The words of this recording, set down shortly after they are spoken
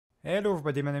Hello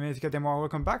everybody, my name is Kademar.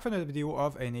 Welcome back for another video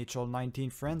of NHL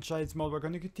 19 franchise mode. We're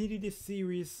going to continue this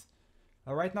series.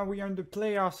 Right now we are in the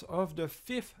playoffs of the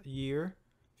 5th year.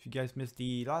 If you guys missed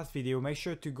the last video, make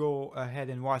sure to go ahead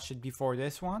and watch it before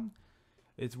this one.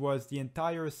 It was the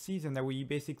entire season that we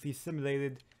basically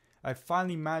simulated. I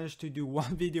finally managed to do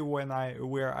one video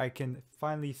where I can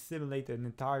finally simulate an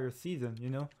entire season,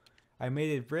 you know. I made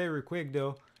it very quick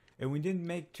though, and we didn't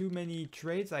make too many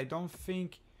trades. I don't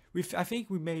think I think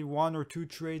we made one or two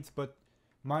trades, but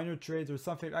minor trades or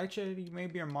something. Actually,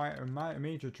 maybe a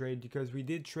major trade, because we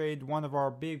did trade one of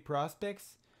our big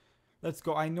prospects. Let's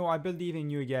go. I believe in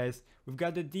you guys. We've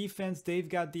got the defense. They've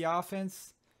got the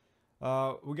offense.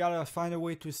 We gotta find a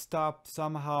way to stop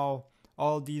somehow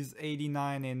all these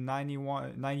 89 and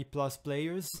 90 plus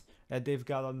players that they've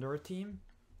got on their team.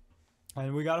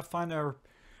 And we gotta find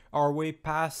our way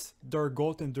past their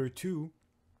goaltender too,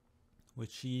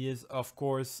 which he is, of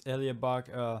course, Elliot Buck,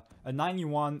 a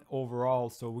 91 overall.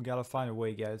 So we gotta find a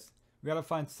way, guys. We gotta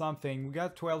find something. We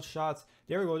got 12 shots.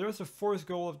 There we go. There's the first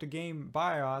goal of the game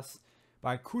by us,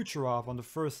 by Kucherov on the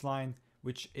first line,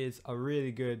 which is a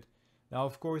really good. Now,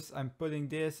 of course, I'm putting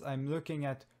this. I'm looking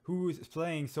at who is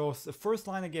playing. So the first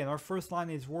line again. Our first line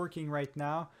is working right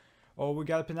now. Oh, we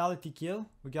got a penalty kill.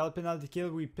 We got a penalty kill.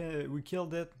 We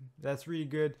killed it. That's really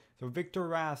good. So Victor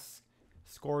Rask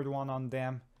scored one on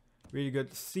them. Really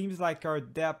good. Seems like our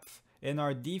depth and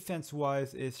our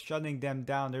defense-wise is shutting them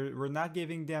down. We're not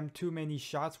giving them too many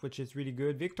shots, which is really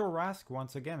good. Victor Rask,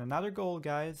 once again, another goal,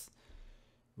 guys,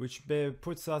 which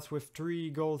puts us with 3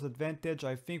 goals advantage.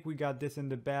 I think we got this in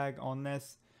the bag,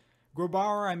 unless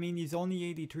Grobauer, I mean, he's only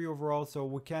 83 overall, so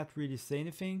we can't really say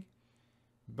anything.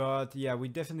 But yeah, we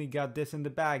definitely got this in the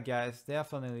bag, guys.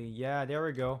 Definitely. Yeah, there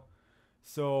we go.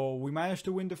 So we managed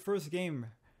to win the first game.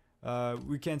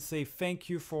 We can say thank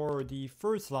you for the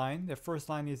first line. The first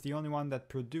line is the only one that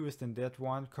produced in that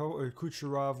one.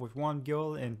 Kucherov with 1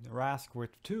 goal and Rask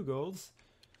with 2 goals.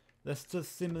 Let's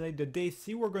just simulate the day.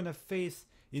 See, we're gonna face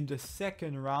in the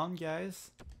second round,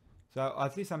 guys. So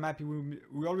at least I'm happy.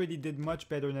 We already did much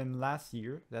better than last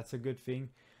year. That's a good thing.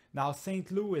 Now St.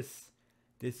 Louis.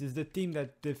 This is the team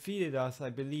that defeated us,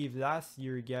 I believe, last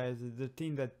year, guys. The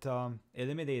team that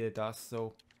eliminated us.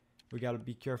 So we gotta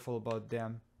be careful about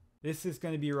them. This is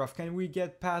going to be rough. Can we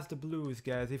get past the Blues,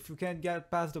 guys? If we can't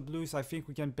get past the Blues, I think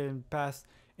we can pass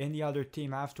any other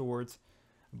team afterwards.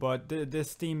 But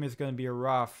this team is going to be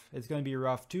rough. It's going to be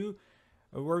rough too.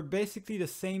 We're basically the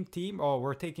same team. Oh,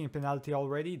 we're taking a penalty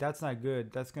already. That's not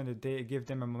good. That's going to give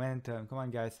them a momentum. Come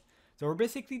on, guys. So we're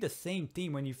basically the same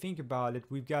team when you think about it.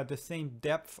 We've got the same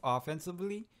depth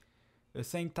offensively. The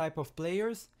same type of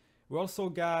players. We also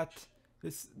got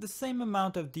the same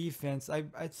amount of defense.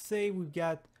 I'd say we've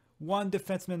got one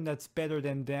defenseman that's better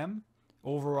than them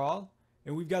overall,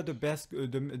 and we've got the best,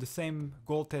 the same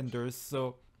goaltenders.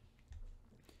 So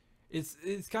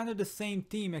it's kind of the same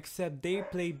team, except they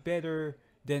play better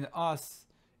than us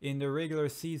in the regular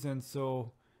season.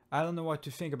 So I don't know what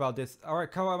to think about this. All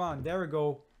right, come on, there we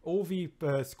go. Ovi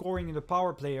scoring in the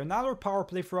power play. Another power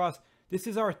play for us. This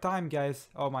is our time, guys.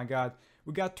 Oh my God,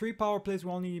 we got 3 power plays. We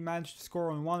only managed to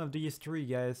score on one of these 3,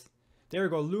 guys. There we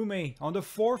go, Lume on the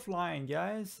 4th line,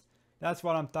 guys. That's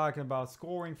what I'm talking about,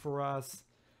 scoring for us.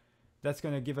 That's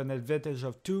going to give an advantage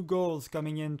of 2 goals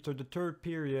coming into the 3rd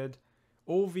period.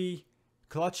 Ovi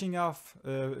clutching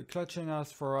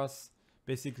us for us,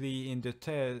 basically in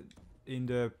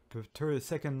the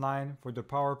second line for the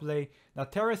power play. Now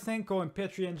Tarasenko and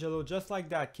Pietrangelo, just like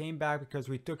that, came back because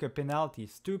we took a penalty,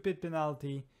 stupid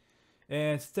penalty.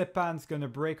 And Stepan's going to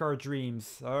break our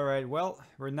dreams. All right, well,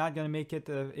 we're not going to make it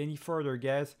any further,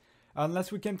 guys,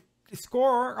 unless we can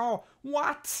score. Oh,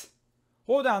 what?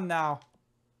 Hold on now.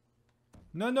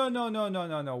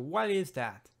 No. What is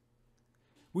that?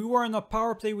 We were on a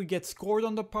power play. We get scored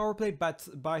on the power play, but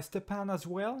by Stepan as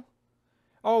well.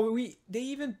 Oh, they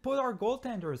even put our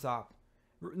goaltenders up.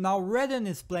 Now Redden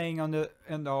is playing on the,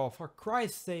 and oh, for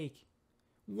Christ's sake.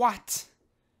 What?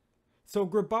 So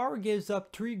Grabauer gives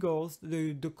up 3 goals.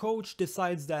 The coach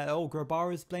decides that, oh,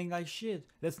 Grabauer is playing like shit.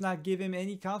 Let's not give him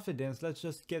any confidence. Let's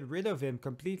just get rid of him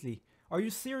completely. Are you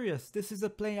serious? This is the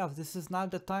playoffs. This is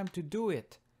not the time to do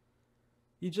it.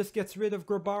 He just gets rid of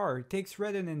Grabauer. Takes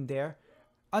Redden in there.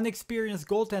 Unexperienced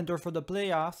goaltender for the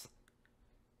playoffs.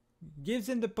 Gives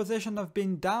him the position of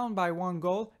being down by 1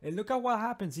 goal. And look at what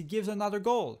happens. He gives another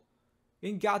goal.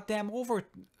 In goddamn over...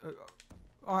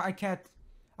 oh, I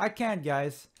can't,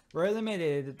 guys. We're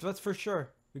eliminated, that's for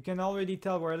sure. You can already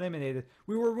tell we're eliminated.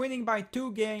 We were winning by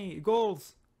 2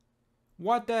 goals.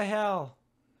 What the hell?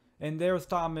 And there's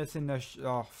Thomas in the...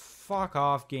 oh, fuck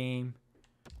off game.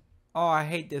 Oh, I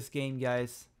hate this game,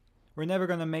 guys. we're never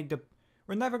gonna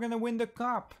win the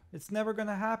cup. It's never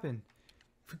gonna happen.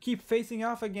 If we keep facing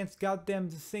off against goddamn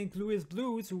the St. Louis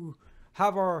Blues, who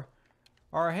have our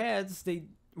heads, we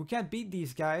can't beat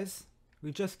these guys.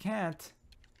 We just can't.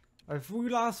 If we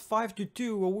lost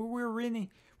 5-2, well,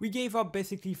 we gave up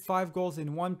basically 5 goals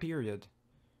in 1 period.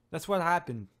 That's what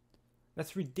happened.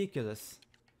 That's ridiculous.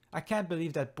 I can't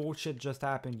believe that bullshit just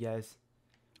happened, guys.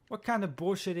 What kind of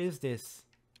bullshit is this?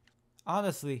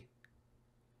 Honestly.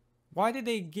 Why did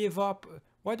they give up?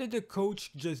 Why did the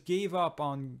coach just give up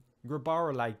on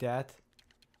Grubauer like that?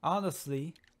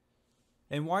 Honestly.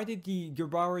 And why did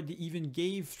Grubauer even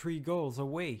gave 3 goals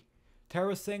away?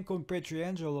 Tarasenko and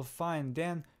Pietrangelo fine.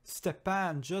 Then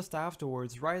Stepan just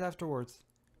afterwards, right afterwards.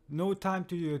 No time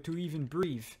to even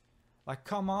breathe. Like,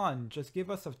 come on, just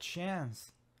give us a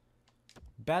chance.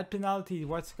 Bad penalty,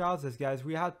 what's caused this, guys?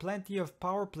 We had plenty of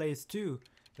power plays too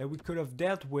that we could have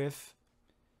dealt with.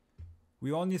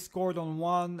 We only scored on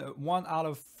one out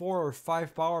of 4 or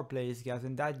 5 power plays, guys,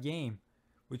 in that game,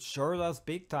 which hurt us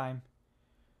big time.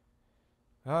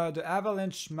 The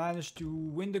Avalanche managed to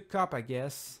win the cup, I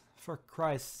guess. For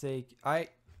Christ's sake, I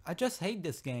just hate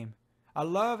this game. I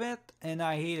love it and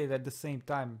I hate it at the same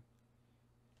time.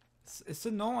 It's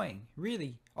annoying,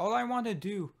 really. All I want to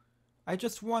do, I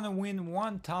just want to win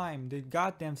one time the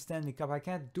goddamn Stanley Cup. I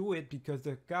can't do it because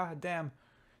the goddamn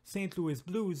St. Louis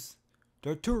Blues,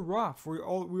 they're too rough. We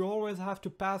always have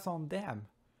to pass on them.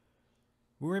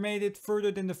 We made it further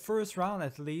than the first round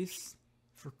at least.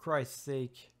 For Christ's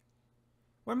sake.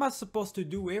 What am I supposed to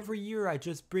do? Every year I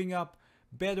just bring up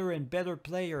better and better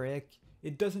player.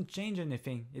 It doesn't change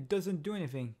anything. It doesn't do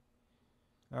anything.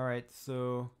 Alright,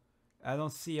 so I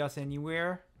don't see us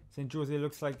anywhere. St. Jose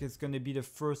looks like it's going to be the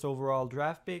first overall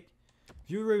draft pick.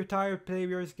 Few retired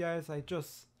players, guys. I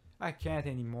can't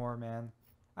anymore, man.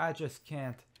 I just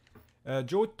can't.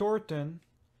 Joe Thornton.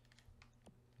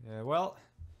 Well,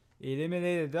 he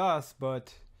eliminated us,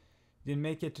 but didn't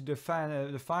make it to the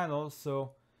finals.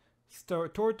 So,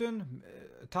 Thornton,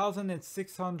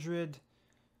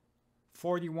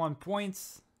 1,641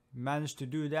 points. Managed to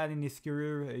do that in his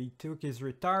career. He took his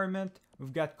retirement.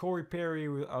 We've got Corey Perry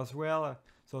as well.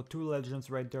 So 2 legends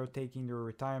right there taking their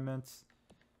retirements.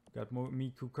 Got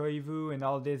Miku Koivu and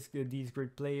all these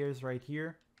great players right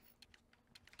here.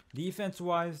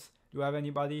 Defense-wise, do we have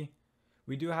anybody?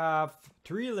 We do have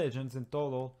 3 legends in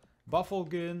total.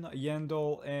 Bufflegun,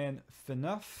 Yandel, and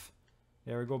Phaneuf.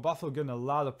 There we go. Bufflegun, a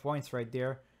lot of points right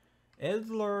there.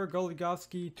 Edler,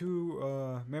 Goligoski,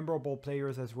 2 memorable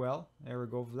players as well. There we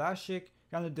go. Vlasic,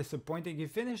 kind of disappointing. He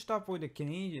finished up with the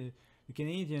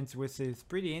Canadians, which is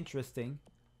pretty interesting.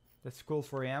 That's cool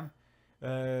for him.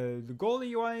 The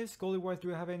goalie-wise, do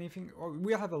we have anything? Oh,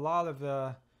 we have a lot of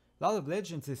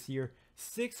legends this year.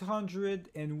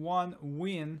 601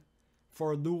 win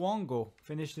for Luongo.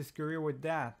 Finished his career with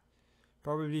that.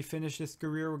 Probably finished his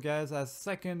career, guys, as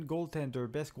 2nd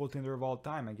goaltender, best goaltender of all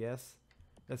time, I guess.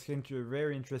 That's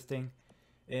very interesting.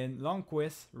 And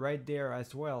Lundqvist right there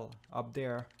as well, up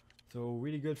there. So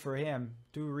really good for him.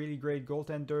 2 really great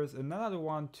goaltenders. Another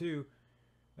one too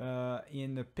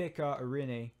in the Pekka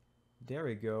Arena. There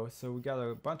we go. So we got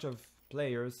a bunch of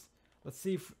players. Let's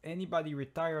see if anybody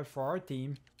retired for our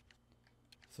team.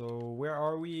 So where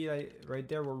are we? Right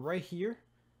there. We're right here.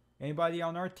 Anybody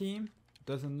on our team?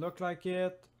 Doesn't look like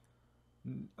it.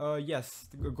 Yes.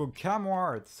 Go Cam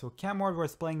Ward. So Cam Ward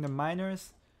was playing the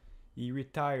minors. He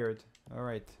retired.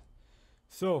 Alright.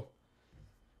 So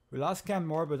we lost Cam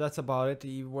Ward, but that's about it.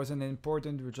 He wasn't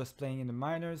important. We're just playing in the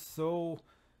minors. So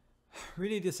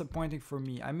really disappointing for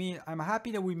me. I mean, I'm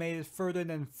happy that we made it further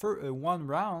than 1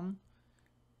 round.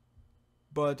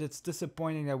 But it's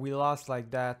disappointing that we lost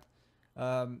like that.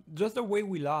 Just the way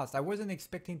we lost. I wasn't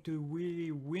expecting to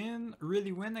really win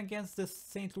against the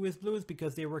St. Louis Blues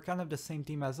because they were kind of the same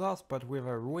team as us, but with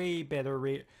a way better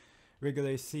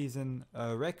regular season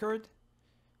record.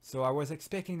 So I was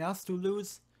expecting us to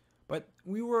lose, but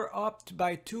we were up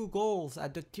by 2 goals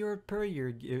at the third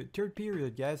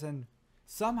period, guys, and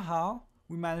somehow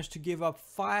we managed to give up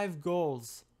 5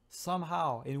 goals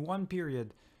somehow in 1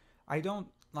 period. I don't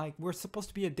like. We're supposed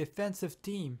to be a defensive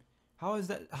team. How is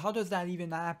that? How does that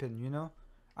even happen, you know?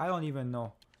 I don't even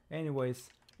know. Anyways,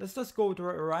 let's just go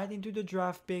right into the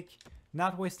draft pick.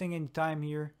 Not wasting any time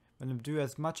here. I'm gonna do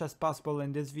as much as possible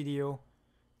in this video.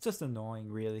 It's just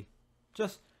annoying, really.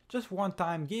 Just one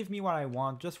time. Give me what I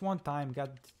want. Just one time.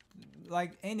 Got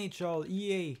like NHL,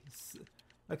 EA,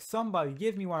 like somebody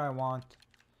give me what I want.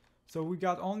 So we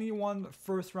got only 1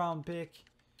 first round pick.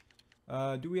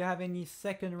 Do we have any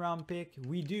second round pick?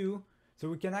 We do. So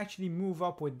we can actually move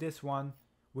up with this one,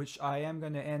 which I am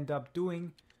going to end up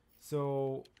doing.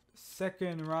 So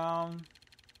second round.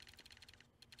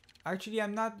 Actually,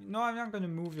 I'm not gonna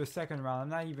move the second round. I'm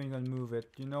not even gonna move it.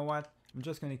 You know what? I'm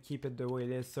just gonna keep it the way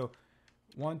it is. So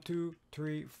 1, 2,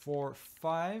 3, 4,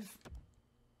 5.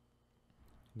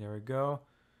 There we go.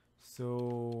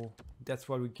 So that's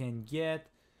what we can get.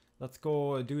 Let's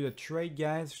go do the trade,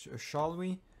 guys, shall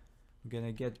we? We're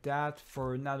gonna get that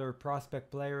for another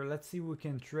prospect player. Let's see who we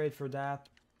can trade for that.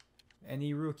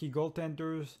 Any rookie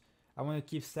goaltenders? I want to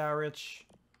keep Sarich.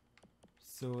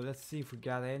 So let's see if we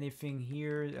got anything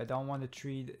here. I don't want to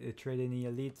trade any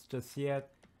elites just yet.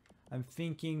 I'm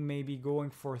thinking maybe going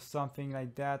for something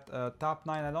like that. Top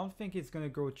 9, I don't think it's gonna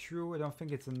go through. I don't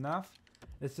think it's enough.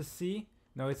 Let's just see.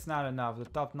 No, it's not enough. The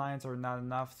top 9s are not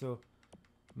enough, so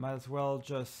might as well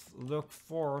just look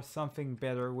for something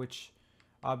better, which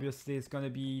obviously is gonna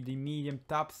be the medium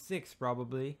top 6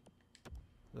 probably.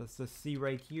 Let's just see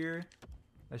right here.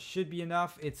 That should be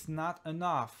enough. It's not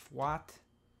enough. What?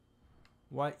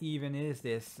 What even is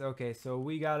this? Okay, so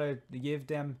we gotta give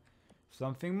them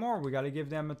something more. We gotta give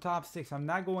them a top 6. I'm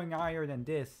not going higher than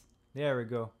this. There we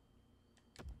go.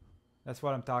 That's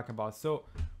what I'm talking about. So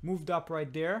moved up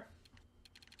right there.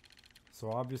 So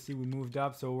obviously we moved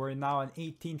up. So we're now in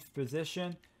 18th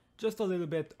position. Just a little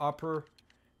bit upper.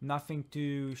 Nothing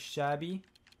too shabby.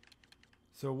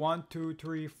 So 1, 2,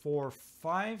 3, 4,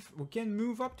 5. We can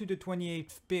move up to the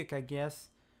 28th pick, I guess,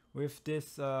 with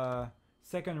this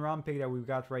second round pick that we've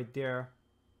got right there.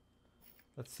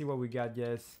 Let's see what we got,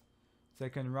 guys.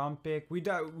 Second round pick. We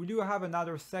do have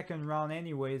another second round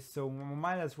anyways, so we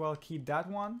might as well keep that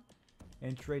one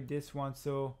and trade this one.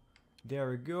 So there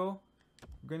we go.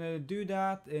 We're gonna do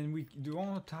that, and we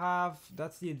don't have.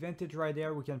 That's the advantage right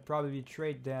there. We can probably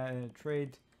trade that,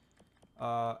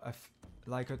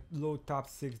 like a low top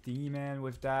 6 D-man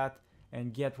with that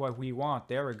and get what we want.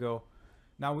 There we go.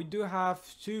 Now we do have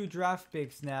 2 draft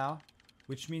picks now,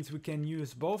 which means we can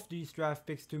use both these draft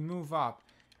picks to move up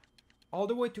all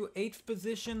the way to 8th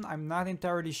position. I'm not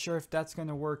entirely sure if that's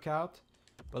gonna work out,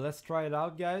 but let's try it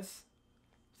out, guys.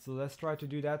 So let's try to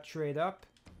do that trade up.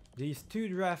 These 2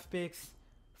 draft picks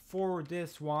for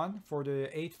this one, for the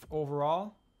 8th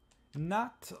overall.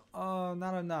 Not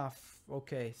enough.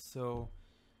 Okay, so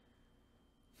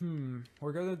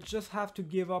we're gonna just have to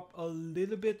give up a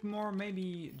little bit more,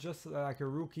 maybe just like a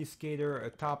rookie skater, a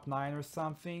top 9 or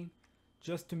something,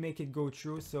 just to make it go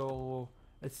through. So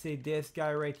let's say this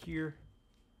guy right here.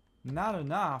 Not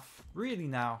enough, really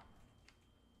now.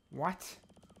 What?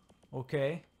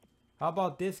 Okay. How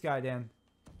about this guy then?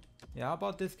 Yeah, how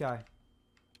about this guy?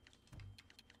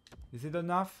 Is it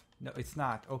enough? No, it's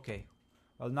not. Okay.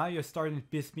 Well, now you're starting to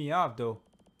piss me off though.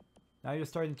 Now you're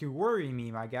starting to worry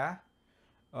me, my guy.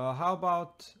 How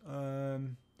about,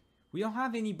 we don't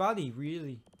have anybody,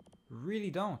 really. Really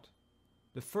don't.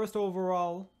 The first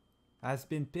overall has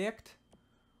been picked.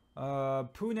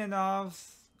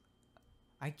 Punenovs,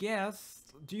 I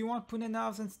guess. Do you want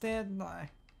Punenovs instead?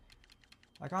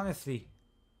 Like, honestly.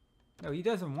 No, he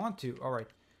doesn't want to. Alright.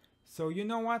 So, you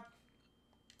know what?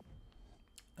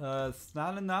 It's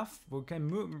not enough. We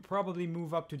can probably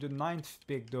move up to the 9th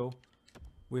pick, though.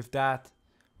 With that.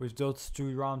 With those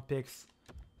 2 round picks.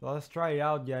 So let's try it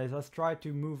out, guys. Let's try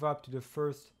to move up to the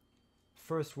first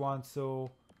one.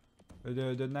 So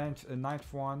the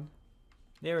ninth one.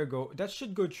 There we go. That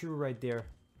should go through right there.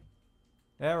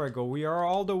 There we go. We are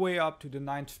all the way up to the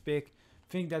 9th pick. I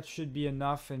think that should be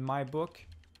enough in my book.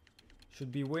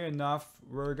 Should be way enough.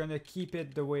 We're gonna keep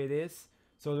it the way it is.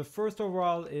 So the first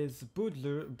overall is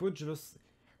Budlus,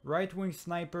 right wing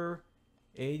sniper,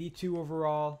 82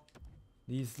 overall.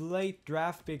 These late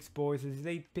draft picks, boys, these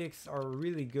late picks are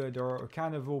really good, or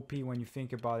kind of OP when you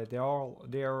think about it. They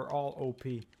are all OP.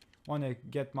 Want to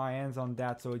get my hands on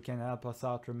that so it can help us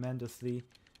out tremendously.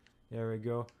 There we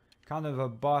go. Kind of a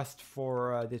bust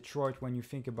for Detroit when you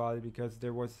think about it, because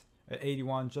there was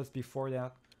 81 just before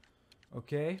that.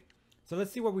 Okay, so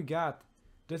let's see what we got.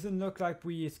 Doesn't look like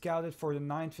we scouted for the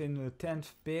 9th and the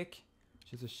 10th pick,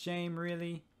 which is a shame,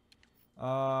 really.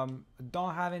 Don't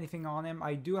have anything on him.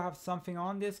 I do have something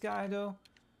on this guy though.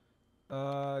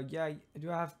 Yeah, I do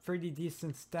have pretty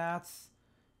decent stats.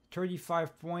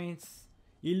 35 points.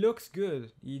 He looks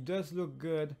good. He does look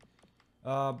good.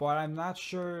 But I'm not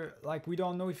sure, like, we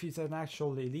don't know if he's an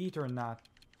actual elite or not.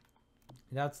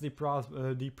 That's the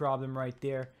problem right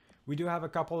there. We do have a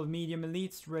couple of medium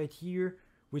elites right here,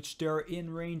 which they're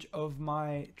in range of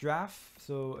my draft,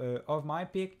 so of my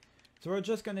pick. So we're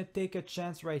just gonna take a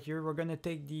chance right here. We're gonna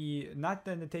take not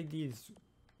gonna take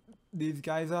these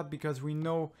guys up because we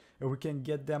know we can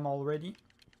get them already.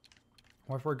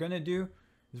 What we're gonna do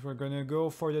is we're gonna go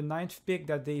for the 9th pick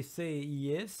that they say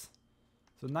he is.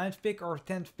 So 9th pick or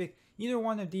 10th pick. Either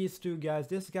one of these two guys.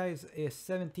 This guy is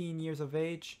 17 years of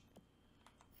age.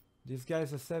 This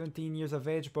guy's 17 years of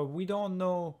age, but we don't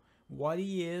know what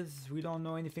he is. We don't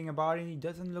know anything about it. He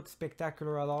doesn't look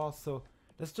spectacular at all. So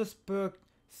let's just put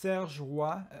Serge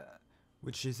Roy,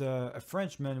 which is a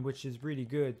Frenchman, which is really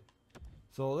good.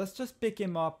 So let's just pick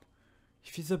him up.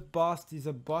 If he's a bust, he's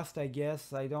a bust, I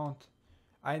guess.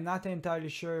 I'm not entirely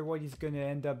sure what he's going to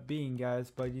end up being,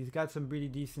 guys, but he's got some really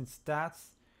decent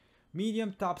stats.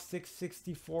 Medium top 6,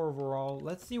 64 overall.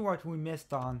 Let's see what we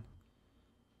missed on.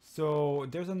 So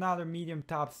there's another medium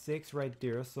top 6 right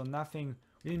there. So nothing,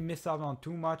 we didn't miss out on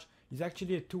too much. He's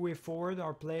actually a two-way forward,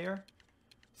 our player.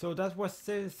 So that was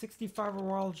 65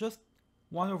 overall, just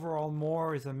one overall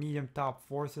more is a medium top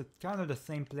 4. So it's kind of the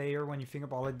same player when you think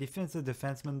about it. Defensive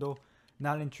defenseman though,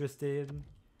 not interested.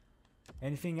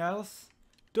 Anything else?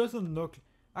 Doesn't look...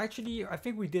 Actually, I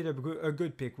think we did a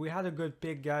good pick. We had a good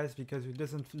pick, guys, because it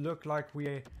doesn't look like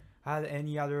we had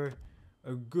any other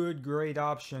great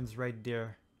options right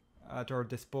there at our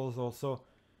disposal. So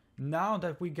now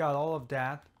that we got all of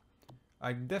that,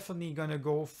 I'm definitely gonna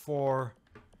go for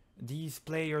these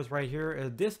players right here.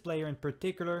 This player in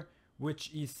particular,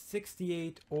 which is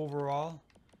 68 overall.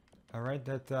 All right,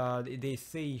 that they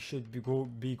say he should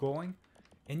be going.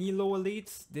 Any low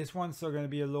elites? This one's still gonna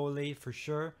be a low elite for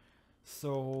sure.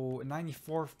 So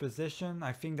 94th position.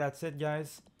 I think that's it,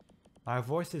 guys. My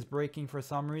voice is breaking for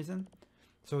some reason.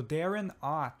 So Darren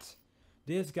Ott.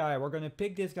 This guy, we're gonna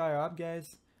pick this guy up,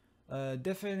 guys.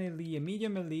 Definitely a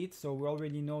medium elite, so we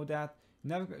already know that.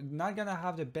 Not gonna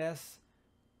have the best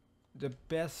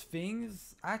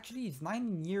things. Actually, he's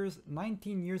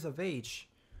 19 years of age.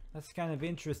 That's kind of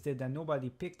interesting that nobody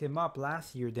picked him up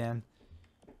last year then.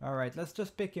 Alright, let's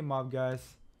just pick him up,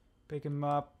 guys. Pick him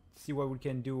up, see what we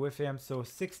can do with him. So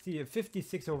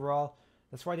 56 overall.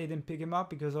 That's why they didn't pick him up,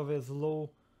 because of his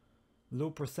low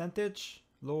percentage,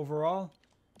 low overall.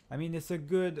 I mean, it's a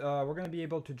good, we're going to be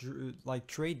able to like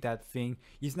trade that thing.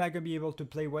 He's not going to be able to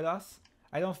play with us.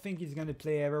 I don't think he's going to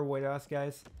play ever with us,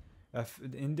 guys.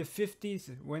 In the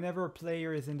 50s, whenever a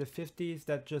player is in the 50s,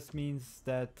 that just means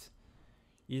that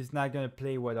he's not going to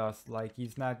play with us. Like,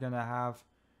 he's not going to have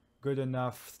good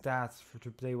enough stats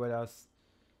to play with us.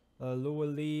 Low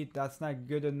elite, that's not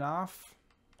good enough.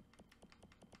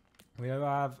 We don't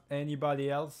have anybody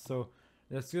else, so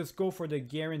let's just go for the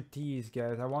guarantees,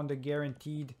 guys. I want the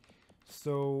guaranteed.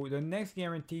 So the next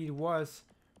guaranteed was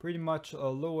pretty much a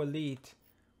low elite,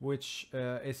 which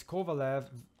is Kovalev.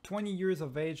 20 years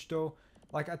of age though.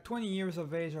 Like at 20 years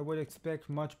of age, I would expect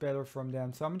much better from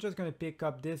them. So I'm just gonna pick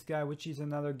up this guy, which is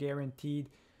another guaranteed.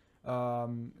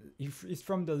 He's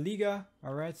from the Liga.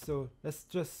 All right, so let's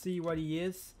just see what he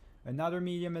is. Another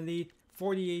medium elite,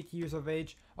 48 years of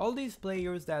age. All these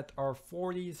players that are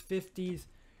 40s, 50s,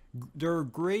 they're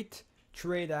great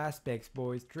trade aspects,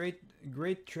 boys.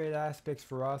 Great trade aspects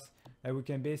for us that we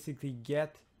can basically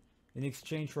get in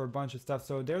exchange for a bunch of stuff.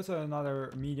 So there's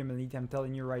another medium elite, I'm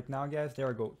telling you right now, guys. There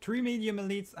we go. 3 medium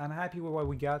elites. I'm happy with what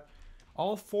we got.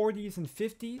 All 40s and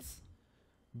 50s,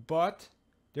 but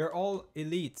they're all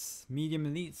elites, medium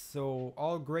elites. So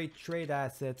all great trade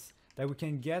assets that we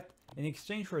can get. In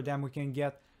exchange for them, we can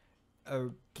get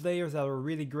players that are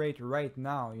really great right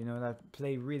now, you know, that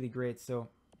play really great. So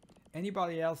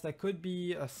anybody else that could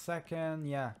be a second,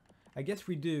 yeah, I guess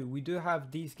we do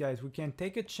have these guys. We can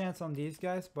take a chance on these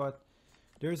guys, but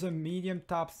there's a medium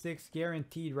top 6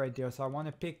 guaranteed right there. So I want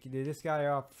to pick this guy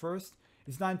up first.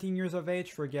 He's 19 years of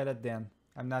age. Forget it then.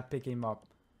 I'm not picking him up.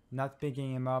 Not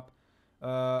picking him up.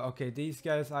 Okay, these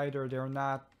guys either they're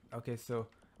not. Okay, so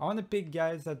I want to pick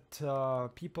guys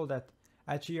that people that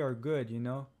actually are good, you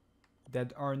know,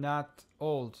 that are not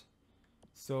old.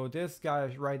 So this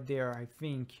guy right there, I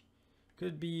think,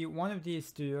 could be one of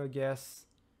these two, I guess.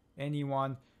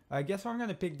 Anyone. I guess I'm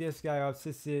gonna pick this guy up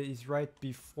since he's right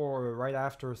before or right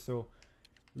after. So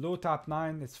low top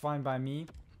 9, it's fine by me.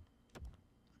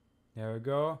 There we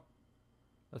go.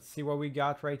 Let's see what we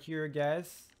got right here,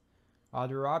 guys.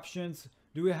 Other options.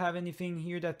 Do we have anything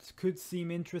here that could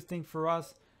seem interesting for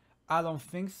us? I don't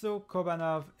think so.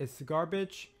 Kobanov is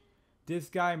garbage. This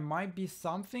guy might be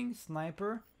something.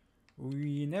 Sniper.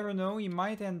 We never know. He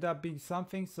might end up being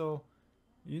something. So,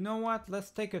 you know what? Let's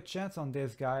take a chance on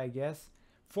this guy, I guess.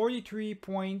 43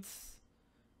 points.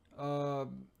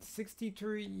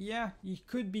 63. Yeah, he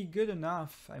could be good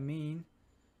enough. I mean,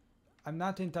 I'm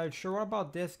not entirely sure. What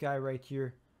about this guy right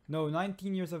here? No,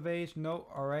 19 years of age. No,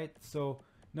 alright. So,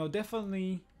 no,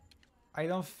 definitely. I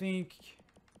don't think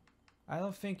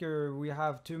we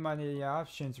have too many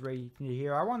options right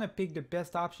here. I want to pick the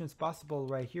best options possible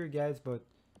right here, guys, but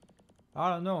I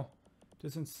don't know.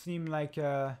 Doesn't seem like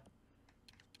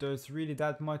there's really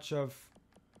that much of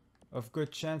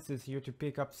good chances here to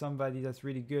pick up somebody that's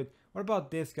really good. What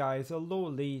about this guy? He's a low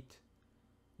elite,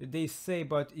 they say,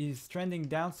 but he's trending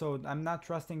down, so I'm not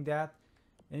trusting that.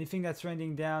 Anything that's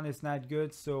trending down is not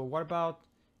good. So what about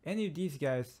any of these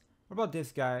guys? What about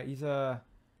this guy? He's a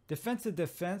defensive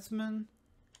defenseman.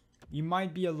 He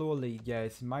might be a low elite,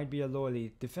 guys. He might be a low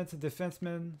elite. Defensive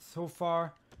defenseman so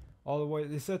far, all the way.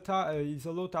 He's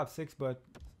a low top 6, but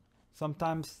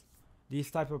sometimes these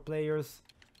type of players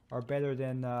are better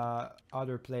than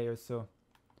other players. So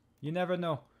you never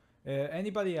know.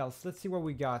 Anybody else? Let's see what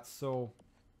we got. So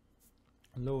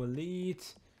low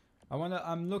elite.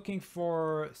 I'm looking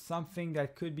for something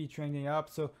that could be trending up.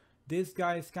 So this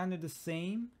guy is kind of the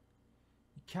same.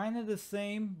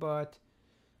 But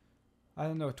I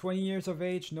don't know, 20 years of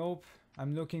age, nope.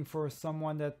 I'm looking for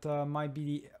someone that might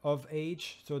be of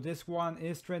age. So this one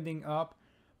is trending up,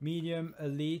 medium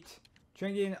elite,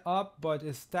 trending up, but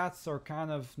his stats are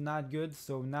kind of not good,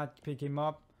 so not pick him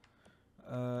up.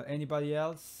 Anybody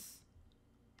else?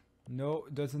 No,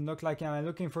 doesn't look like him. I'm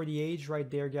looking for the age right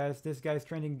there, guys. This guy's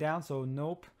trending down, so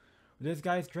nope. This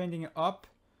guy's trending up.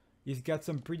 He's got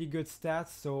some pretty good stats,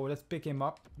 so let's pick him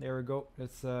up. There we go.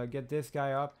 Let's get this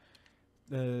guy up.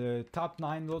 Top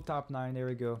 9, low top 9. There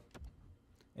we go.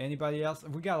 Anybody else?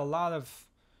 We got a lot of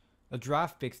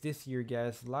draft picks this year,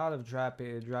 guys. A lot of draft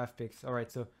picks. All right,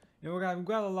 so you know, we've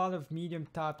got a lot of medium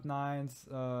top 9s,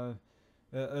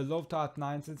 low top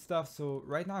 9s and stuff. So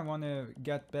right now I want to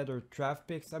get better draft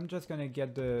picks. I'm just gonna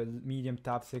get the medium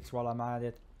top 6 while I'm at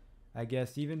it, I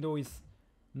guess. Even though he's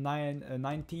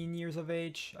 19 years of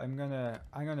age, I'm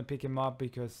gonna pick him up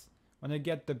because I want to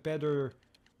get the better.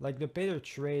 Like the better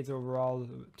trades overall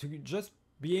to just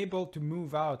be able to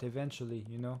move out eventually,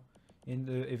 you know, in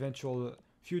the eventual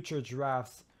future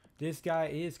drafts. This guy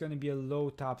is going to be a low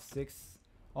top 6,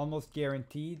 almost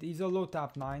guaranteed. He's a low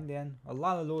top 9 then. A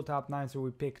lot of low top 9s that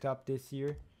we picked up this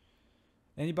year.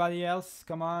 Anybody else?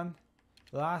 Come on.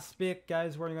 Last pick,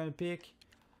 guys. What are you going to pick?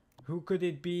 Who could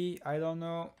it be? I don't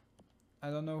know.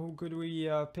 Who could we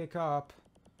pick up?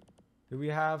 Do we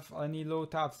have any low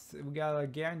tops? We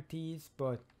got guarantees,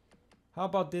 but how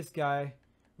about this guy?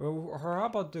 Or how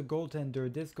about the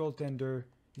goaltender? This goaltender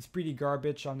is pretty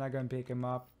garbage. I'm not gonna pick him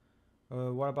up.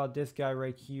 What about this guy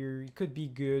right here? He could be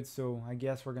good, so I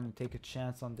guess we're gonna take a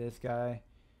chance on this guy.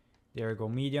 There we go.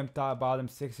 Medium top, bottom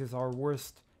 6 is our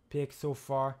worst pick so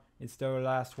far. It's the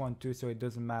last one too, so it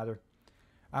doesn't matter.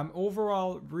 I'm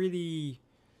overall really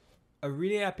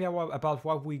happy about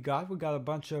what we got. We got a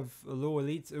bunch of low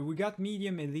elites. We got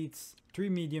medium elites, 3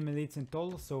 medium elites in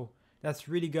total, so that's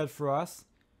really good for us.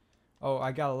 Oh,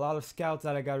 I got a lot of scouts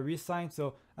that I got to re-sign,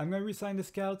 so I'm gonna re-sign the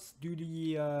scouts, do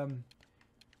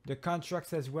the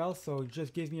contracts as well. So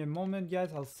just give me a moment,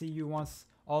 guys. I'll see you once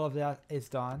all of that is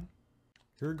done.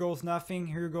 Here goes nothing.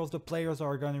 Here goes the players that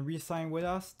are gonna re-sign with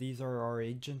us. These are our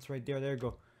agents right there. There you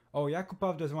go. Oh,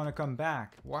 Yakupov doesn't want to come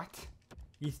back. What?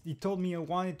 He told me he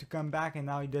wanted to come back and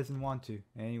now he doesn't want to.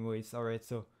 Anyways, alright,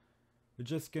 so we're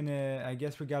just gonna, I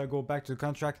guess we gotta go back to the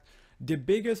contract. The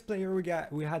biggest player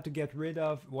we had to get rid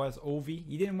of was Ovi.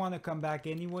 He didn't want to come back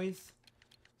anyways,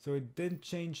 so it didn't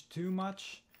change too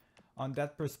much on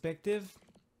that perspective.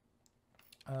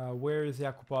 Where is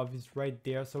Yakupov? He's right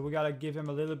there, so we gotta give him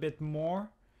a little bit more.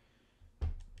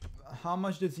 How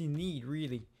much does he need,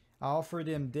 really? I offered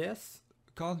him this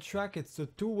contract. It's a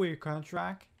 2-way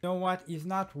contract. You know what? He's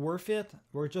not worth it.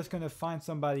 We're just gonna find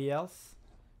somebody else.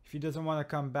 If he doesn't want to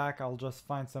come back, I'll just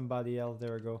find somebody else.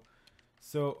 There we go.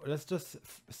 So let's just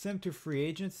send to free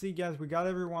agency, guys. We got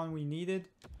everyone we needed.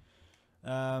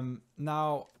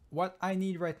 Now what I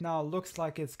need right now looks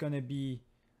like it's gonna be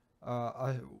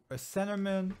a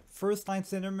centerman, first line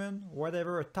centerman,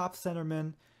 whatever, a top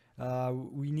centerman.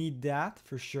 We need that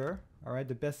for sure. All right,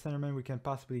 the best centerman we can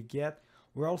possibly get.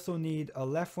 We also need a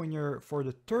left winger for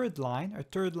the third line, a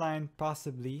third line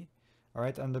possibly. All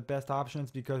right, and the best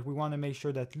options, because we want to make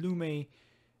sure that Lume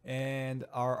and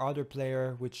our other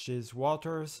player, which is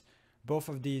Walters, both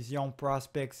of these young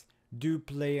prospects do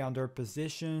play on their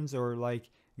positions or like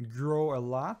grow a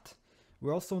lot.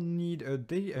 We also need a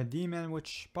D-man,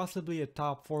 which possibly a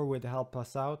top 4 would help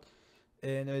us out,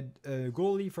 and a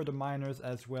goalie for the minors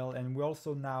as well. And we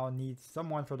also now need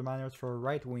someone for the minors for a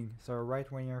right wing, so a right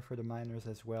winger for the minors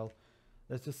as well.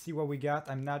 Let's just see what we got.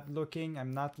 I'm not looking.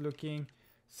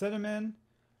 Centerman.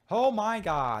 Oh my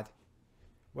god.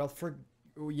 Well,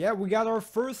 yeah, we got our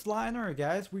first liner,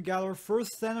 guys. We got our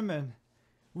first centerman.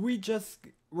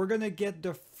 We're gonna get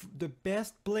the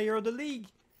best player of the league.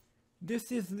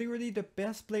 This is literally the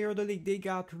best player of the league. They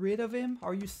got rid of him.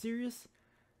 Are you serious?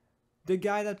 The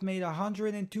guy that made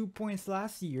 102 points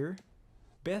last year.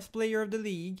 best player of the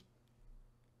league.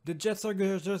 The Jets are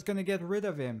just gonna get rid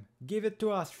of him. Give it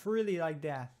to us freely like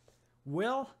that.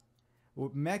 Well,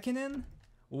 McKinnon,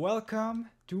 welcome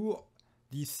to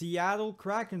the Seattle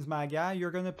Krakens, my guy.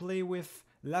 You're gonna play with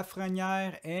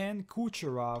Lafrenière and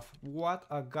Kucherov. What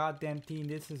a goddamn team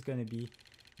this is gonna be.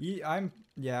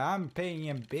 I'm paying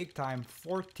him big time.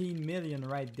 14 million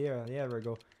right there. There we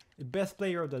go. Best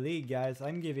player of the league, guys.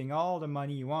 I'm giving all the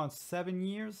money he wants. 7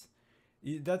 years.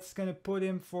 That's gonna put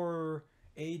him for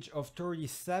age of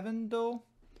 37 though,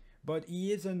 but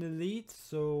he is an elite,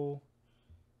 so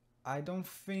I don't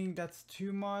think that's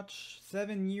too much.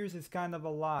 7 years is kind of a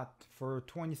lot for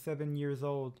 27 years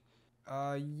old.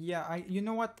 Yeah, you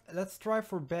know what, let's try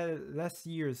for less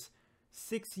years.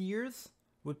 6 years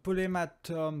would put him at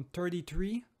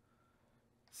 33.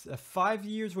 5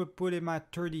 years would put him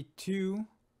at 32.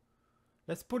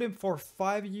 Let's put him for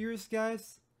 5 years,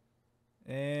 guys.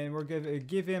 And we're gonna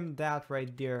give him that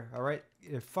right there. All right,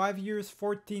 5 years,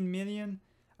 14 million.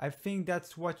 I think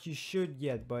that's what you should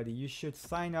get, buddy. You should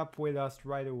sign up with us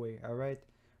right away. All right,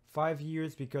 5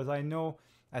 years, because I know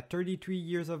at 33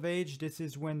 years of age, this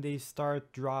is when they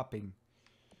start dropping.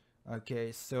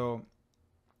 Okay, so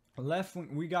left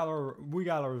wing, we got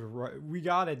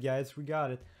it, guys. We got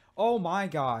it. Oh my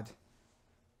god.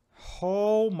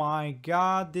 Oh my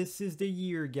god, this is the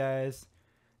year, guys.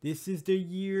 This is the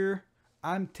year.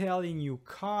 I'm telling you,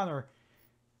 Connor,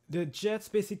 the Jets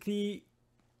basically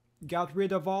got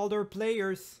rid of all their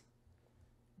players.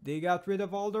 They got rid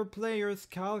of all their players.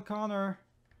 Kyle Connor.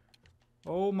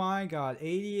 Oh my god,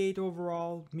 88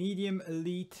 overall, medium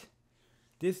elite.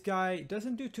 This guy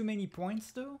doesn't do too many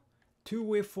points though.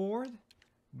 Two-way forward.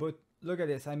 But look at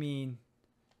this, I mean,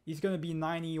 he's gonna be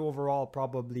 90 overall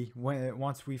probably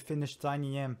once we finish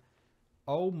signing him.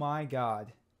 Oh my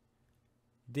god.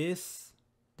 This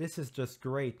is just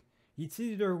great. It's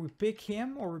either we pick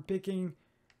him or we're picking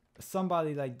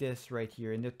somebody like this right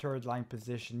here in the third line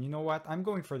position. You know what? I'm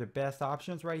going for the best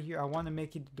options right here. I want to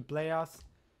make it to the playoffs.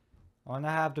 I want to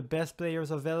have the best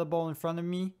players available in front of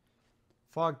me.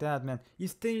 Fuck that, man.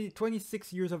 He's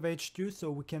 26 years of age too, so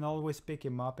we can always pick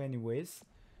him up anyways.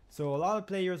 So a lot of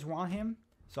players want him,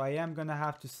 so I am going to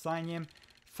have to sign him.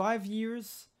 5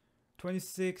 years.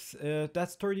 26,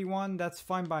 that's 31, that's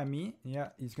fine by me. Yeah,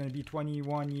 he's gonna be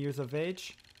 21 years of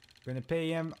age. Gonna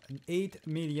pay him 8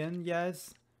 million,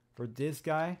 guys, for this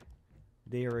guy.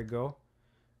 There we go.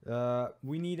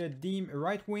 We need a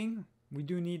right wing. We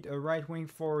do need a right wing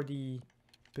for the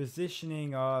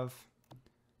positioning of,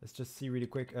 let's just see really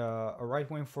quick, a right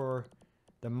wing for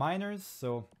the Miners.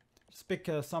 So just pick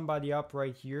somebody up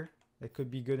right here. That could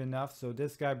be good enough. So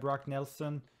this guy, Brock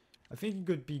Nelson, I think he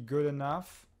could be good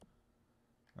enough.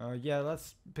 Yeah,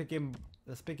 let's pick him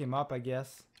up, I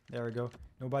guess. There we go.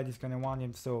 Nobody's gonna want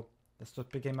him, so let's just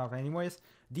pick him up anyways.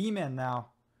 D-Man now.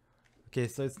 Okay,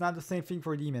 so it's not the same thing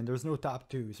for D-Man. There's no top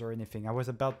twos or anything. I was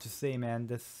about to say, man,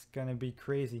 this is gonna be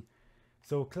crazy.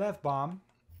 So Clefbaum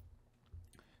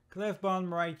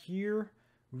right here.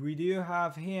 We do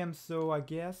have him, so I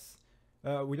guess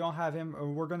we don't have him.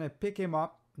 We're gonna pick him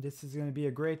up. This is gonna be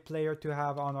a great player to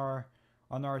have on our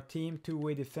team.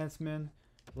 Two-way defenseman.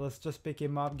 Let's just pick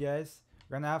him up, guys.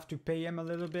 We're gonna have to pay him a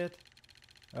little bit.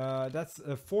 That's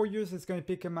 4 years. It's gonna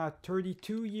pick him at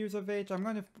 32 years of age. I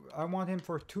want him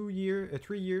for 3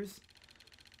 years,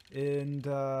 and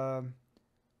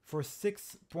for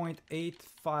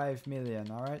 6.85 million.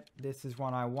 All right, this is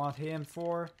what I want him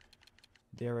for.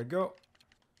 There we go.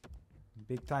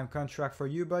 Big time contract for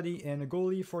you, buddy, and a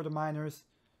goalie for the Miners.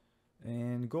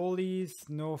 And goalies,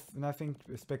 nothing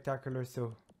spectacular.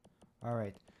 So, all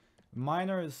right.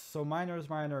 Miners, so miners,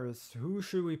 who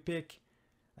should we pick?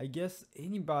 I guess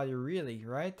anybody really,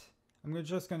 right? I'm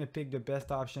just gonna pick the best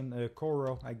option,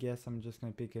 Coro, I guess. I'm just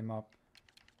gonna pick him up.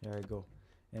 There we go.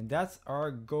 And that's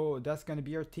our goal. That's gonna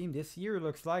be our team this year,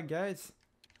 looks like, guys.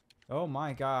 Oh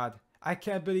my god. I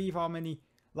can't believe how many,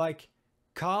 like,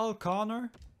 Kyle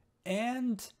Connor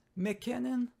and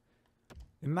McKinnon.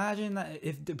 Imagine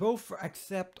if they both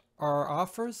accept our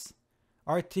offers,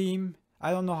 our team, I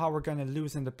don't know how we're going to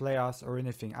lose in the playoffs or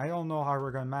anything. I don't know how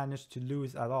we're going to manage to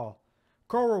lose at all.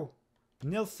 Coro,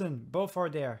 Nilsson, both are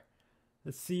there.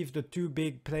 Let's see if the two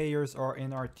big players are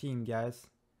in our team, guys.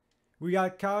 We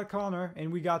got Kyle Connor,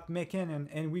 and we got McKinnon,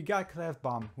 and we got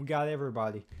Clefbaum. We got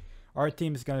everybody. Our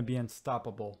team is going to be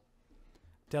unstoppable.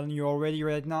 Telling you already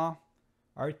right now,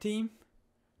 our team,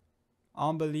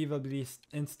 unbelievably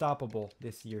unstoppable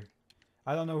this year.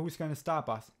 I don't know who's going to stop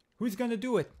us. Who's going to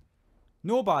do it?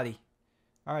 Nobody.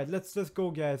 Alright, let's just go,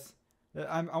 guys.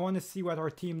 I want to see what our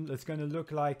team is going to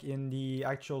look like in the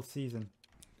actual season.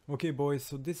 Okay, boys,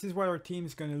 so this is what our team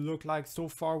is going to look like so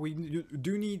far. We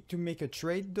do need to make a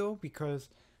trade, though, because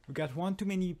we got one too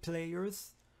many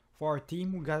players for our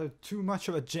team. We got too much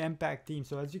of a jam-packed team.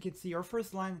 So as you can see, our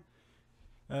first line,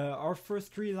 our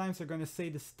first three lines are going to stay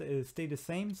the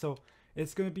same. So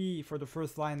it's going to be, for the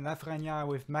first line, Lafreniere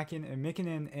with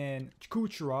McKinnon and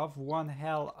Kucherov. One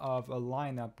hell of a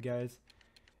lineup, guys.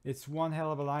 It's one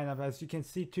hell of a lineup. As you can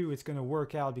see too, it's going to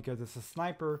work out because it's a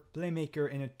sniper, playmaker,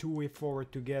 and a two-way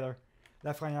forward together.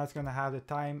 Lafreniere is going to have the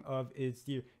time of his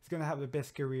year. He's going to have the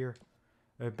best career,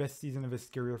 best season of his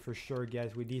career for sure,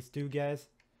 guys, with these two guys.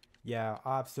 Yeah,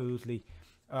 absolutely.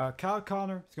 Kyle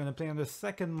Connor is going to play on the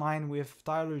second line with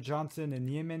Tyler Johnson and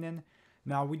Yemenen.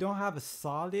 Now, we don't have a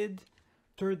solid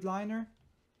third liner,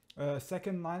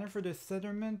 second liner for the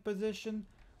centerman position.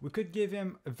 We could give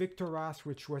him a Victor Rask,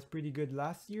 which was pretty good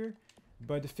last year.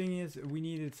 But the thing is, we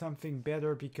needed something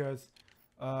better because,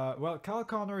 well, Kyle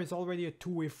Connor is already a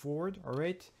two-way forward,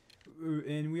 alright?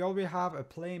 And we already have a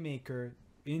playmaker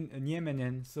in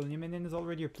Yemenen. So Yemenen is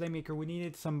already a playmaker. We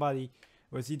needed somebody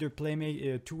who was either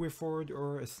a two-way forward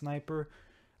or a sniper.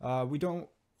 The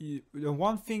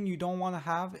one thing you don't want to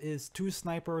have is two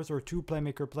snipers or two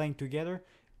playmaker playing together.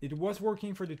 It was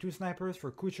working for the two snipers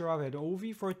for Kucherov and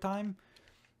Ovi for a time.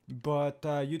 But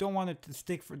you don't want it to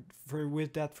stick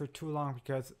with that for too long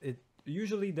because it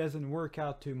usually doesn't work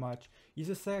out too much. He's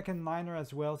a second liner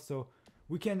as well, so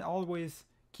we can always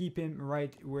keep him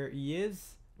right where he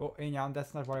is. Oh, and yeah,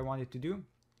 that's not what I wanted to do.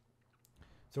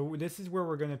 So this is where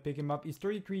we're going to pick him up. He's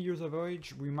 33 years of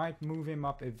age. We might move him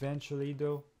up eventually,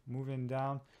 though. Move him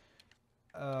down.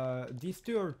 These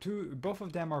both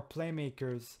of them are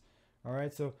playmakers.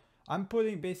 Alright, so I'm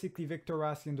putting basically Victor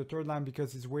Rask in the third line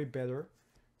because he's way better.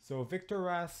 So Victor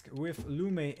Rask with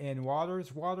Lume and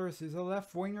Waters. Waters is a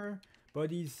left winger,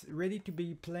 but he's ready to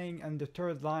be playing on the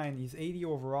third line. He's 80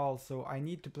 overall, so I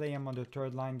need to play him on the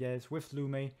third line, guys, with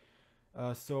Lume.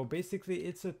 So basically,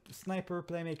 it's a sniper,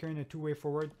 playmaker, and a two-way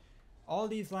forward. All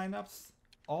these lineups,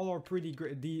 all are pretty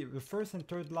great. The first and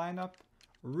third lineup,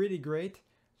 really great.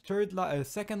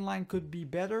 Second line could be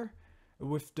better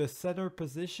with the center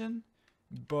position.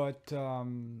 But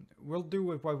we'll do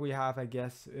with what we have, I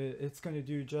guess. It's going to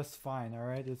do just fine,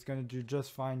 alright? It's going to do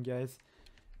just fine, guys.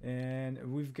 And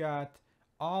we've got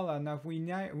Ala. Now, we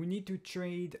need to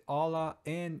trade Ala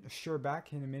and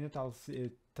Sherbak in a minute. I'll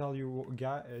tell you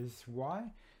guys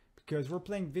why. Because we're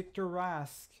playing Victor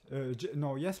Rask,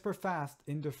 Jesper Fast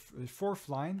in the fourth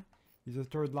line. He's a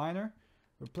third liner.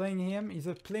 We're playing him. He's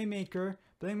a playmaker.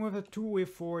 Playing with a two-way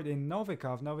forward in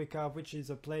Novikov. Novikov, which is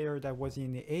a player that was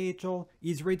in the AHL.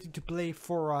 He's ready to play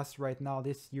for us right now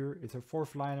this year. It's a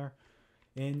fourth liner.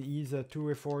 And he's a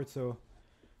two-way forward. So,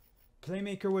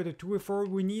 playmaker with a two-way forward.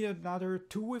 We need another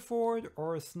two-way forward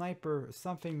or a sniper.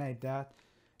 Something like that.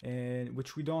 And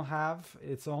which we don't have.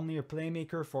 It's only a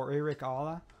playmaker for Eric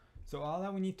Ala. So,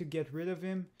 Ala, we need to get rid of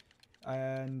him.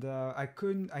 And I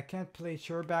can't play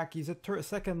Sherbak. He's a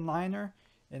second liner.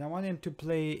 And I want him to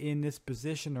play in this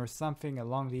position or something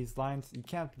along these lines. He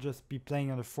can't just be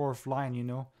playing on the fourth line, you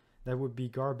know. That would be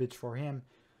garbage for him.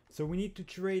 So we need to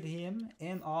trade him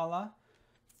and Ala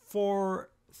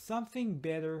for something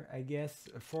better, I guess.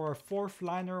 For a fourth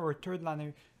liner or third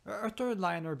liner. A third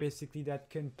liner, basically, that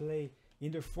can play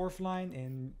in the fourth line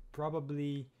and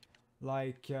probably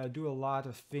like do a lot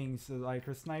of things. Like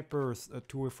a sniper, a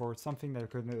two-way forward, something that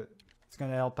it's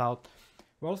gonna help out.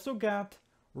 We also got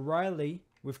Riley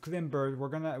with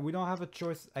Klimberg. We don't have a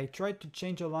choice. I tried to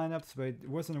change the lineups, but it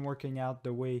wasn't working out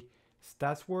the way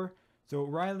stats were. So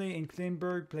Riley and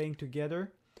Klimberg playing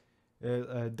together.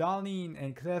 Dahlin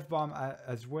and Klefbom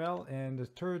as well. And the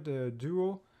third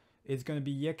duo is going to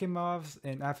be Yakimov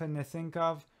and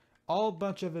Afanasinkov. All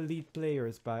bunch of elite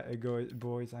players,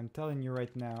 boys. I'm telling you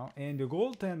right now. And the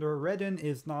goaltender, Redden,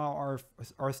 is now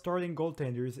our starting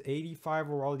goaltender. He's 85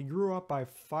 overall. He grew up by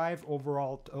 5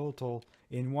 overall total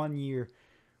in 1 year.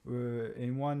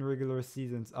 In one regular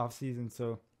off season,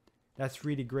 so that's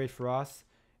really great for us.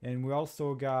 And we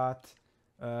also got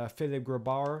Philip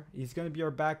Grabauer. He's going to be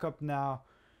our backup now.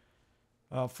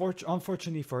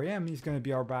 Unfortunately for him, he's going to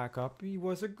be our backup. He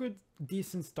was a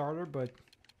decent starter, but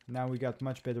now we got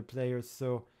much better players.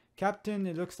 So captain,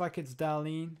 it looks like it's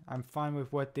Dahlin. I'm fine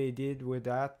with what they did with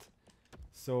that.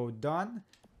 So done.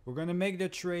 We're going to make the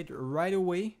trade right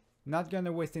away. Not going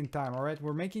to waste any time, alright?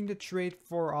 We're making the trade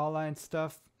for Ala and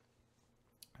stuff.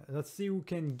 Let's see who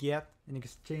can get in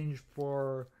exchange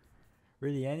for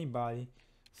really anybody.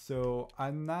 So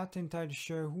I'm not entirely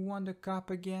sure who won the cup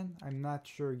again. I'm not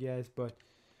sure, guys, but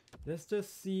let's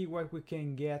just see what we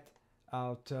can get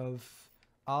out of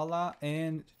Ala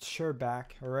and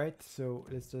Sherbak. Alright, so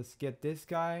let's just get this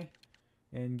guy.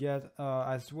 and get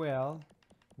as well.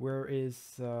 Where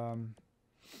is he?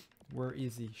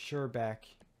 Sherback.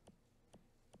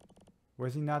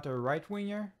 Was he not a right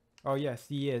winger? Oh yes,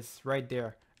 he is right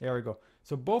there. There we go.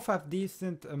 So both have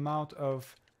decent amount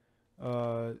of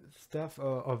stuff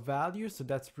of value, so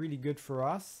that's really good for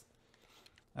us.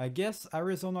 I guess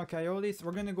Arizona Coyotes,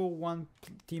 we're gonna go one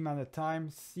team at a time,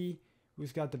 see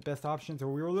who's got the best options. So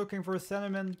we were looking for a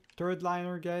centerman, third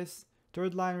liner, guys.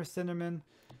 Third liner centerman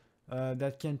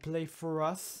that can play for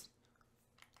us.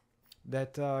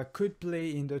 That could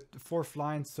play in the fourth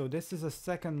line. So this is a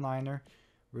second liner.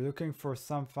 We're looking for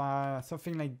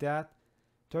something like that.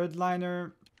 Third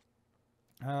liner,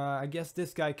 I guess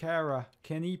this guy, Kara,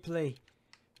 can he play?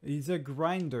 He's a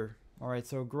grinder. Alright,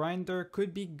 so grinder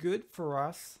could be good for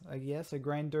us, I guess, a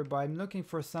grinder, but I'm looking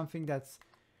for something that's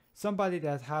somebody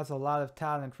that has a lot of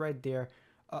talent right there.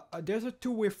 There's a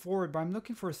two-way forward, but I'm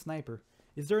looking for a sniper.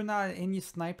 Is there not any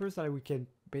snipers that we can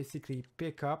basically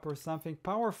pick up or something?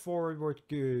 Power forward would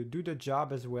do the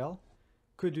job as well.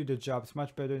 Could do the job. It's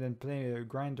much better than playing a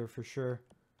grinder for sure.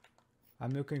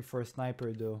 I'm looking for a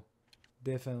sniper though.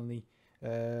 Definitely.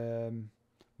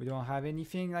 We don't have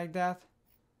anything like that.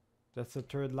 That's a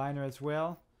third liner as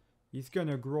well. He's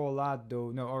gonna grow a lot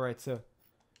though. No, alright, so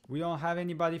we don't have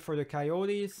anybody for the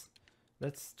Coyotes.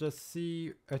 Let's just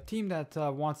see a team that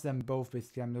wants them both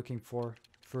basically. I'm looking for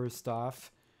first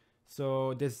off.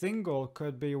 So the Zingle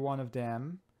could be one of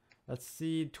them. Let's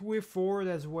see, two-way forward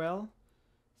as well.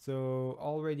 So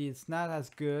already it's not as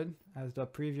good as the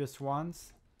previous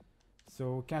ones.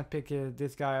 So we can't pick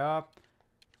this guy up.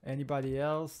 Anybody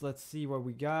else? Let's see what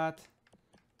we got.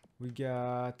 We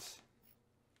got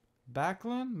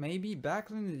Backlund, maybe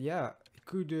Backlund. Yeah,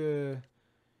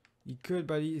 he could,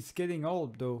 but he's getting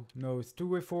old though. No, it's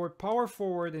two-way forward, power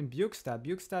forward, and Bukestad.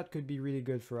 Bukestad could be really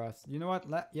good for us. You know what?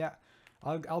 Yeah,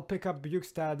 I'll pick up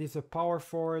Bukestad. He's a power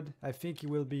forward. I think he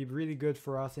will be really good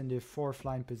for us in the fourth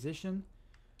line position.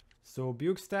 So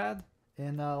Bukestad,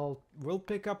 and we'll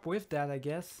pick up with that, I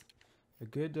guess. A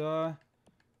good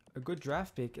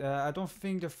draft pick. I don't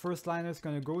think the first liner is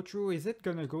gonna go through. Is it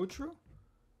gonna go through?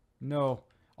 No,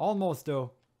 almost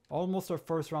though. Almost a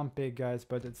first round pick, guys,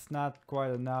 but it's not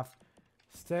quite enough.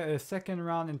 Second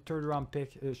round and third round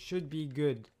pick should be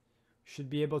good. Should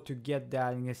be able to get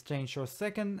that in exchange. So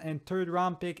second and third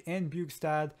round pick and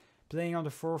Bukestad playing on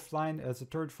the fourth line as a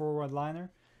third forward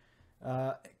liner.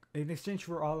 In exchange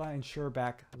for Ala and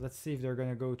Sherback. Let's see if they're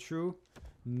gonna go through.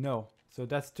 No, so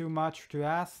that's too much to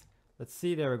ask. Let's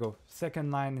see. There we go.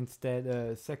 Second line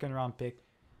instead. Second round pick.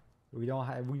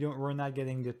 We're not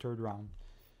getting the third round.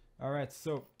 All right.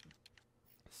 So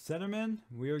centerman,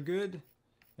 we are good.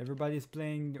 Everybody's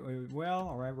playing well.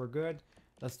 All right, we're good.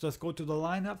 Let's just go to the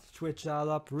lineup. Switch that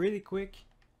up really quick.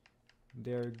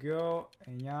 There we go.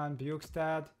 And Jan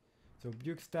Bukestad. So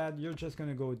Bukestad, you're just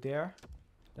gonna go there.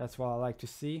 That's what I like to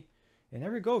see. And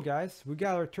there we go, guys. We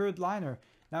got our third liner.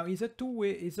 Now he's a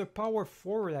two-way. He's a power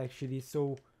forward actually.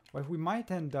 So what we might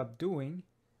end up doing,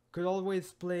 could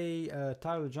always play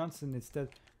Tyler Johnson instead.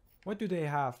 What do they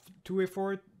have? Two-way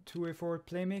forward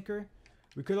playmaker.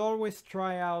 We could always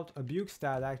try out a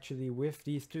Bukestad actually with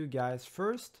these two guys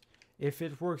first. If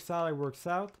it works out, it works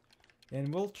out.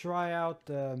 And we'll try out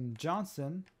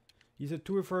Johnson. He's a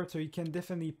two-way forward, so he can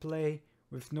definitely play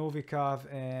with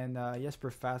Novikov and Jesper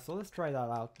Fast. So let's try that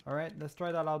out. All right, let's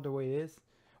try that out the way it is.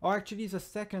 Oh, actually, he's a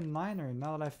second liner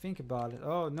now that I think about it.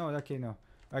 Oh, no, okay, no.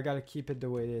 I gotta keep it the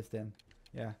way it is then.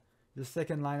 Yeah, the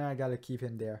second liner, I gotta keep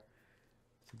him there.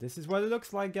 So this is what it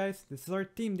looks like, guys. This is our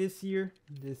team this year.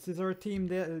 This is our team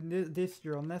this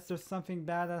year. Unless there's something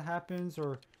bad that happens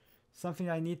or something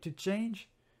I need to change.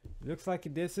 It looks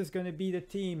like this is gonna be the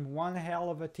team. One hell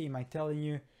of a team, I'm telling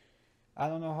you. I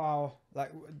don't know how,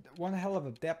 like, one hell of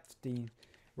a depth team.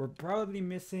 We're probably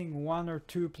missing one or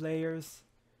two players.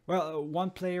 Well,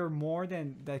 one player more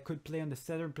than that could play on the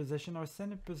center position. Our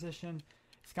center position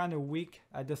is kind of weak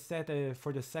at the set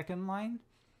for the second line.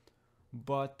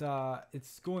 But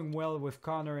it's going well with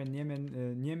Connor and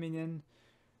Nieminen.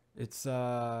 It's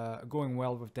going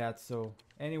well with that. So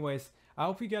anyways, I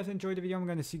hope you guys enjoyed the video. I'm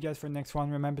going to see you guys for the next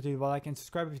one. Remember to like and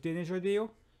subscribe if you did enjoy the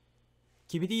video.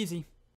 Keep it easy.